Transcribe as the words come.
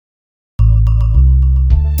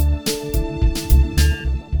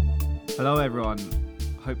Hello everyone,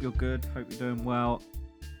 hope you're good, hope you're doing well.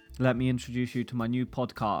 Let me introduce you to my new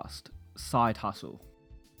podcast, Side Hustle.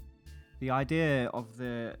 The idea of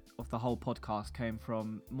the whole podcast came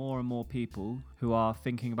from more and more people who are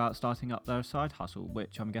thinking about starting up their side hustle,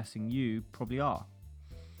 which I'm guessing you probably are.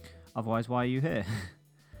 Otherwise, why are you here?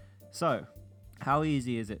 So, how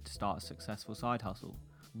easy is it to start a successful side hustle?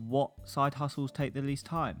 What side hustles take the least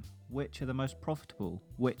time? Which are the most profitable?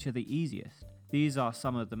 Which are the easiest? These are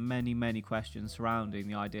some of the many questions surrounding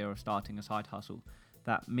the idea of starting a side hustle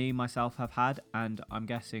that me myself have had, and I'm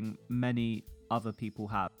guessing many other people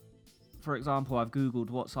have. For example, I've googled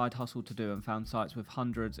what side hustle to do and found sites with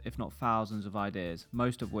hundreds if not thousands of ideas,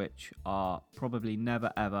 most of which are probably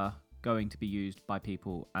never ever going to be used by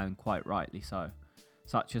people, and quite rightly so,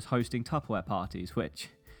 such as hosting Tupperware parties, which,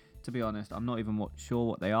 to be honest, I'm not even sure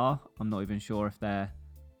what they are. I'm not even sure if they're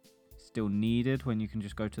still needed when you can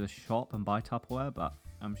just go to the shop and buy Tupperware, but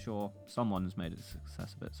I'm sure someone has made a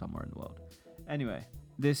success of it somewhere in the world. Anyway,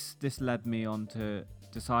 this led me on to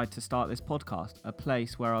decide to start this podcast, a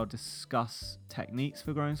place where I'll discuss techniques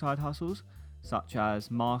for growing side hustles, such as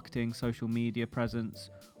marketing, social media presence,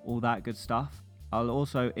 all that good stuff. I'll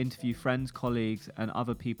also interview friends, colleagues, and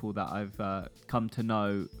other people that I've come to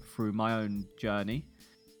know through my own journey.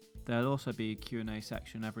 There'll also be a Q&A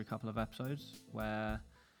section every couple of episodes where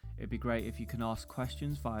it'd be great if you can ask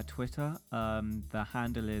questions via Twitter. The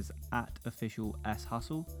handle is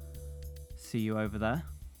 @officialshustle. See you over there.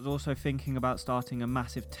 I was also thinking about starting a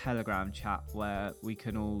massive Telegram chat where we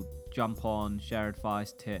can all jump on, share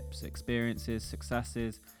advice, tips, experiences,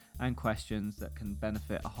 successes, and questions that can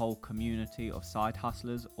benefit a whole community of side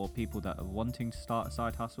hustlers or people that are wanting to start a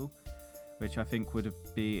side hustle, which I think would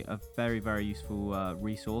be a very useful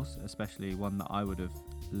resource, especially one that I would have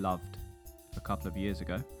loved a couple of years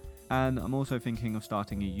ago. And I'm also thinking of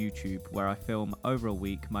starting a YouTube where I film over a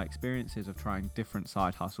week my experiences of trying different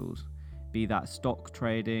side hustles, be that stock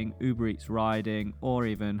trading, Uber Eats riding, or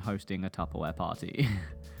even hosting a Tupperware party.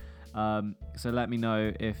 So let me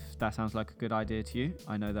know if that sounds like a good idea to you.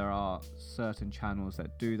 I know there are certain channels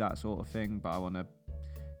that do that sort of thing, but I want to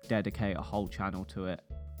dedicate a whole channel to it.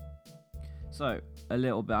 So, a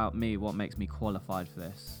little about me, what makes me qualified for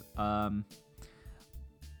this.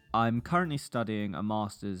 I'm currently studying a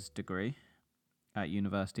master's degree at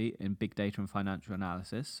university in big data and financial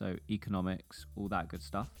analysis, so economics, all that good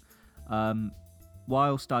stuff.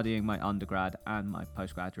 While studying my undergrad and my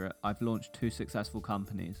postgraduate, I've launched 2 successful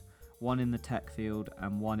companies, one in the tech field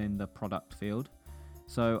and one in the product field.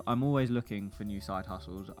 So I'm always looking for new side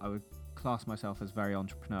hustles. I would class myself as very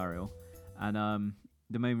entrepreneurial, and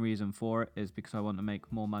the main reason for it is because I want to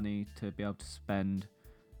make more money to be able to spend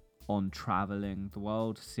on traveling the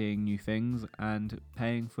world, seeing new things, and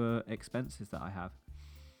paying for expenses that I have.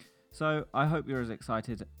 So I hope you're as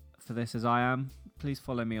excited for this as I am. Please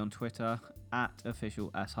follow me on Twitter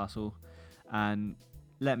 @officialshustle, and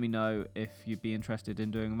let me know if you'd be interested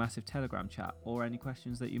in doing a massive Telegram chat or any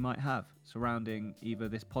questions that you might have surrounding either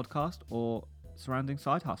this podcast or surrounding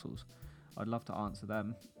side hustles. I'd love to answer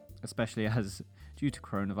them, especially as due to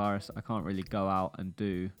coronavirus, I can't really go out and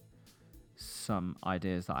do some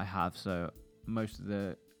ideas that I have. So most of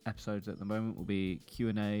the episodes at the moment will be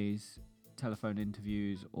Q&As, telephone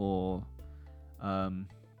interviews, or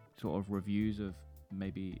sort of reviews of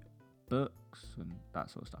maybe books and that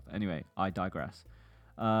sort of stuff. Anyway, I digress.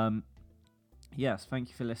 Yes, thank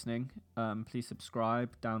you for listening. Please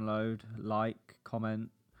subscribe, download, like, comment,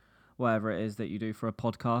 whatever it is that you do for a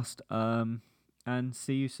podcast. And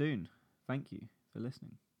see you soon. Thank you for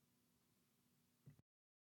listening.